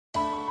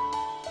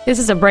This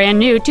is a brand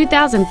new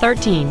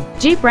 2013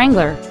 Jeep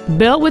Wrangler,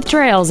 built with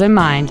trails in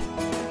mind.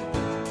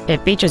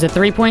 It features a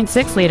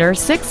 3.6-liter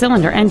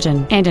six-cylinder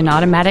engine and an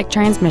automatic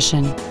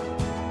transmission.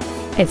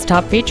 Its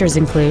top features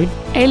include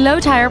a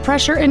low tire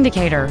pressure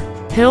indicator,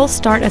 hill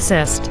start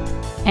assist,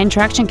 and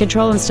traction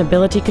control and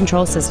stability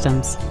control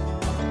systems.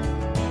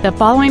 The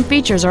following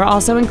features are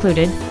also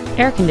included: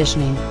 air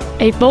conditioning,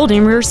 a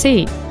folding rear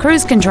seat,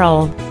 cruise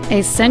control,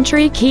 a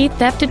Sentry key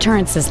theft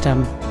deterrent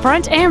system,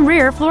 front and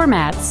rear floor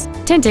mats,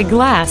 tinted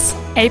glass,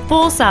 a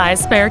full-size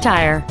spare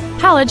tire,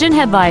 halogen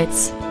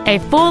headlights, a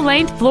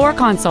full-length floor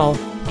console,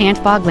 and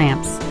fog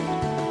lamps.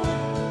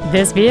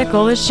 This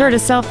vehicle is sure to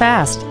sell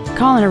fast.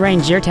 Call and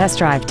arrange your test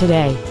drive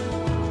today.